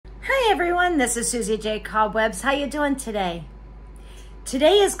everyone, this is Susie J. Cobwebs. How you doing today?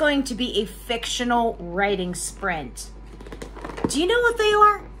 Today is going to be a fictional writing sprint. Do you know what they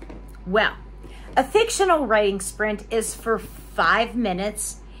are? Well, a fictional writing sprint is for 5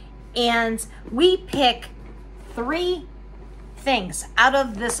 minutes, and we pick 3 things out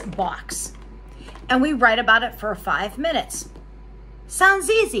of this box, and we write about it for 5 minutes. Sounds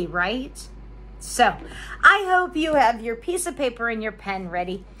easy, right? So I hope you have your piece of paper and your pen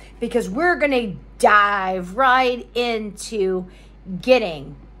ready, because we're going to dive right into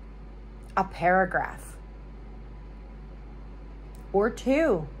getting a paragraph or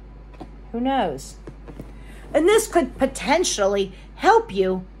 2. Who knows? And this could potentially help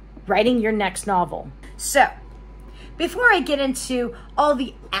you writing your next novel. So before I get into all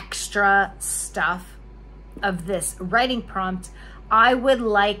the extra stuff of this writing prompt, I would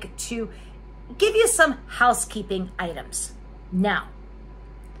like to give you some housekeeping items. Now,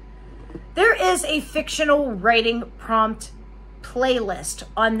 there is a fictional writing prompt playlist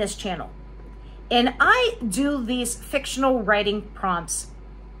on this channel, and I do these fictional writing prompts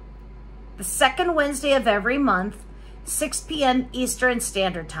the second Wednesday of every month, 6 p.m. Eastern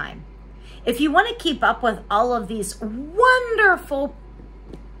Standard Time. If you want to keep up with all of these wonderful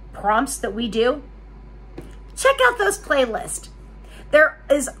prompts that we do, check out those playlists. There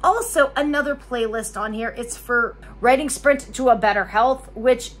is also another playlist on here. It's for Writing Sprint to a Better Health,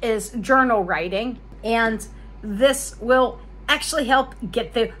 which is journal writing. And this will actually help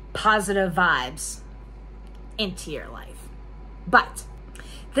get the positive vibes into your life. But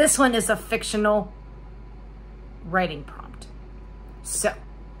this one is a fictional writing prompt. So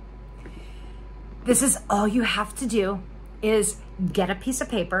this is all you have to do is get a piece of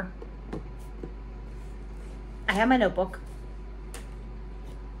paper. I have my notebook.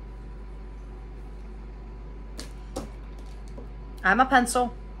 I'm a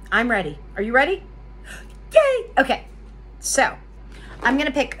pencil. I'm ready. Are you ready? Yay! Okay, so I'm gonna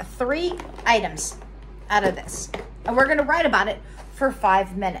pick 3 items out of this, and we're gonna write about it for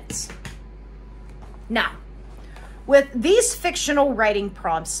 5 minutes. Now, with these fictional writing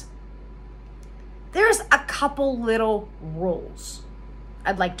prompts, there's a couple little rules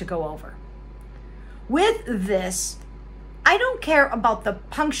I'd like to go over. With this, I don't care about the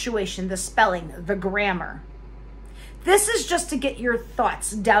punctuation, the spelling, the grammar. This is just to get your thoughts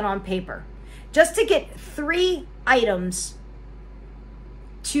down on paper, just to get 3 items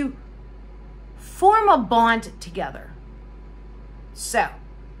to form a bond together. So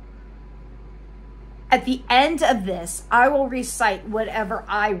at the end of this, I will recite whatever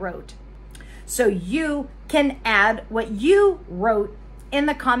I wrote, so you can add what you wrote in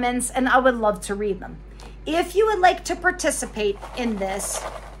the comments, and I would love to read them. If you would like to participate in this,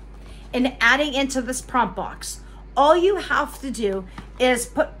 in adding into this prompt box, all you have to do is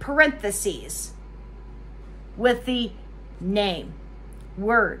put parentheses with the name,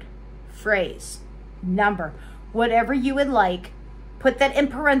 word, phrase, number, whatever you would like. Put that in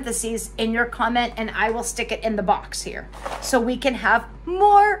parentheses in your comment, and I will stick it in the box here so we can have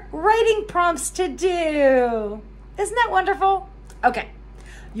more writing prompts to do. Isn't that wonderful? Okay,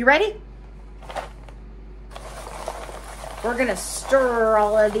 you ready? We're gonna stir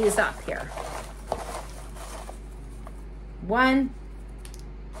all of these up here. 1,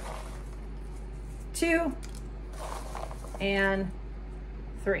 2, and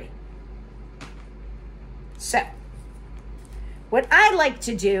 3. So what I like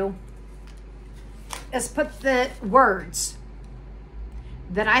to do is put the words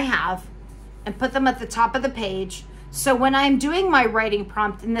that I have and put them at the top of the page. So when I'm doing my writing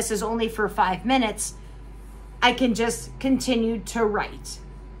prompt, and this is only for 5 minutes, I can just continue to write.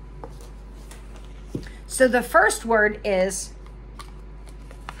 So the first word is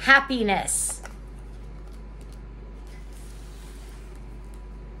happiness.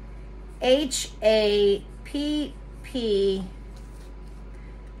 H-A-P-P-I-N-E-S-S.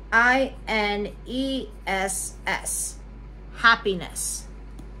 Happiness.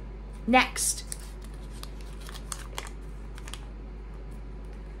 Next.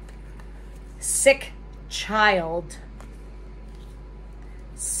 Sick child.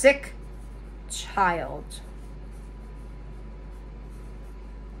 Sick child.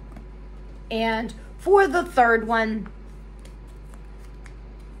 And for the third one,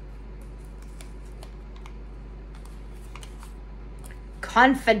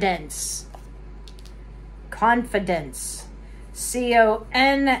 confidence. Confidence.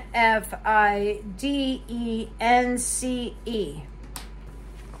 C-O-N-F-I-D-E-N-C-E.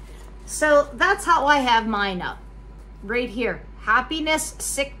 So that's how I have mine up. Right here. Happiness,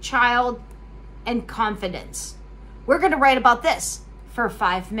 sick child, and confidence. We're going to write about this for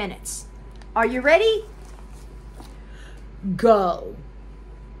 5 minutes. Are you ready? Go.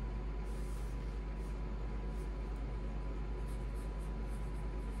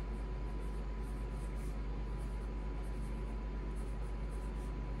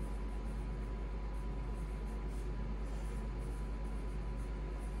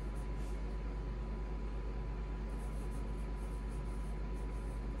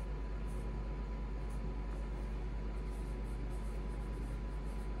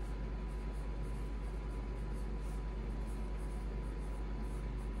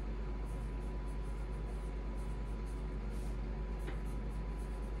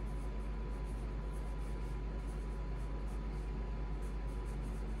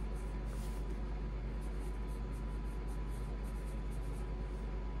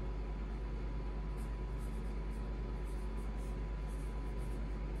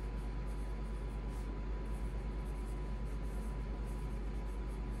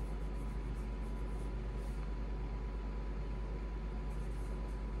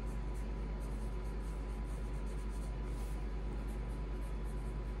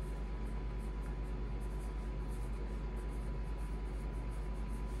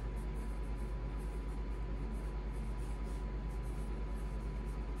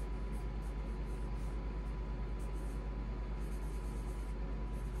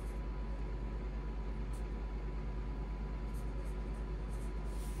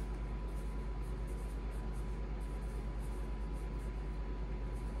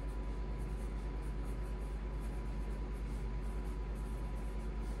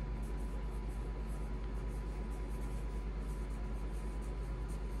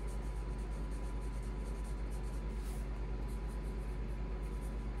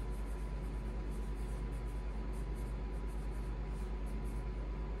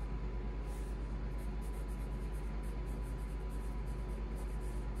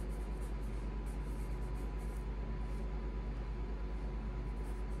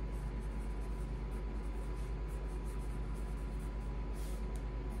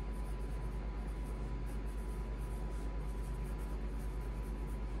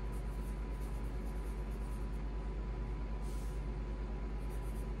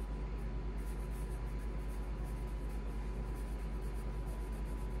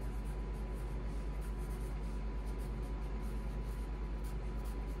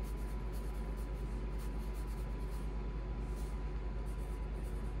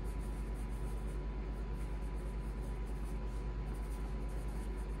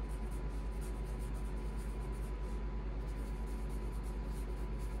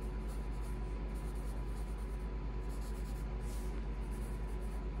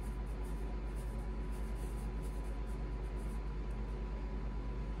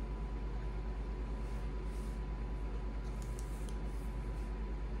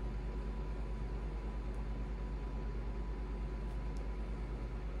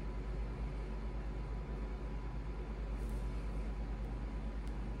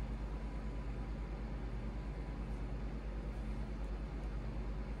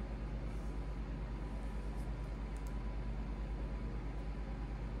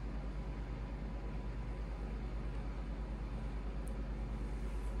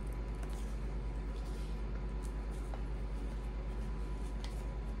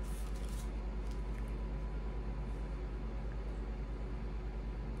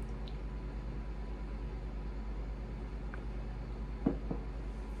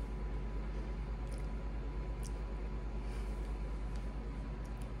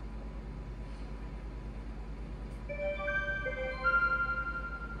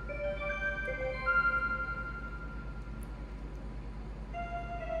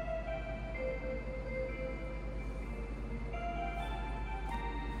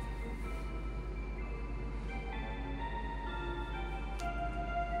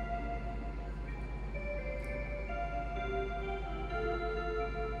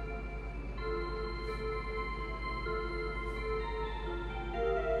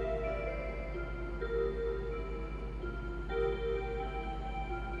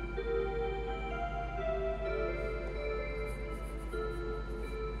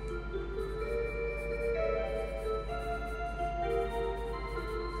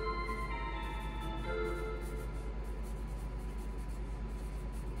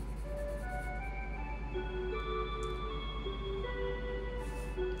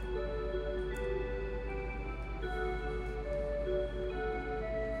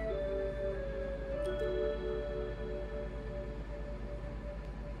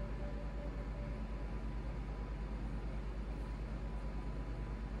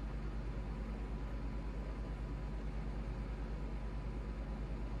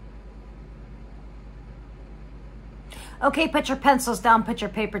 Okay, put your pencils down, put your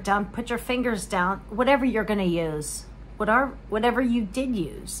paper down, put your fingers down, whatever you're going to use, whatever you did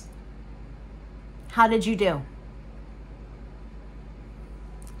use. How did you do?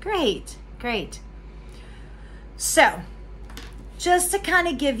 Great, great. So, just to kind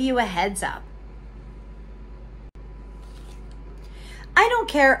of give you a heads up, I don't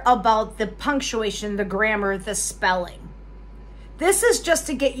care about the punctuation, the grammar, the spelling. This is just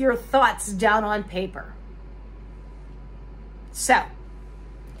to get your thoughts down on paper. So,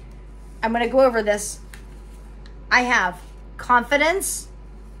 I'm going to go over this. I have confidence,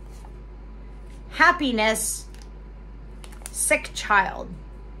 happiness, sick child.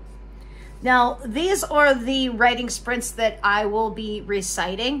 Now, these are the writing sprints that I will be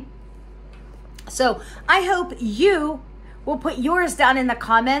reciting. So, I hope you will put yours down in the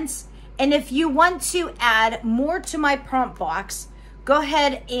comments. And if you want to add more to my prompt box, go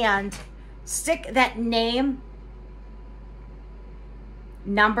ahead and stick that name,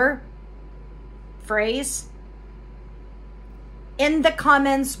 number, phrase in the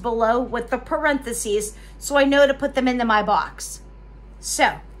comments below with the parentheses so I know to put them into my box.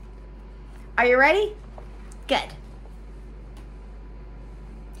 So, are you ready? Good.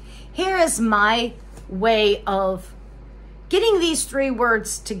 Here is my way of getting these 3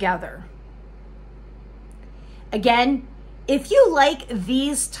 words together. Again, if you like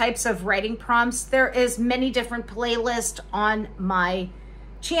these types of writing prompts, there is many different playlists on my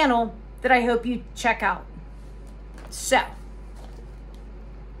channel that I hope you check out. So,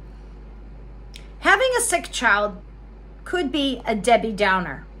 having a sick child could be a Debbie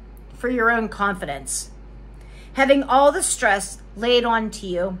Downer for your own confidence. Having all the stress laid onto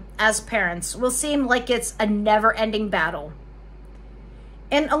you as parents will seem like it's a never-ending battle.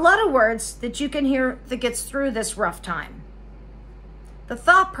 And a lot of words that you can hear that gets through this rough time. The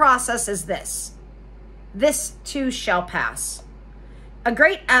thought process is this: this too shall pass. A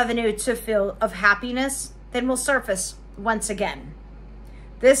great avenue to feel of happiness then will surface once again.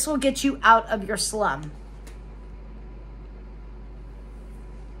 This will get you out of your slum.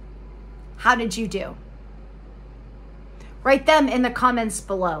 How did you do? Write them in the comments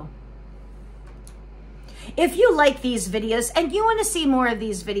below. If you like these videos and you want to see more of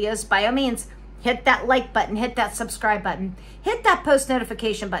these videos, by all means, hit that like button, hit that subscribe button, hit that post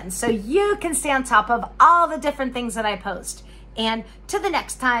notification button so you can stay on top of all the different things that I post. And to the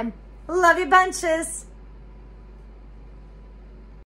next time, love you bunches.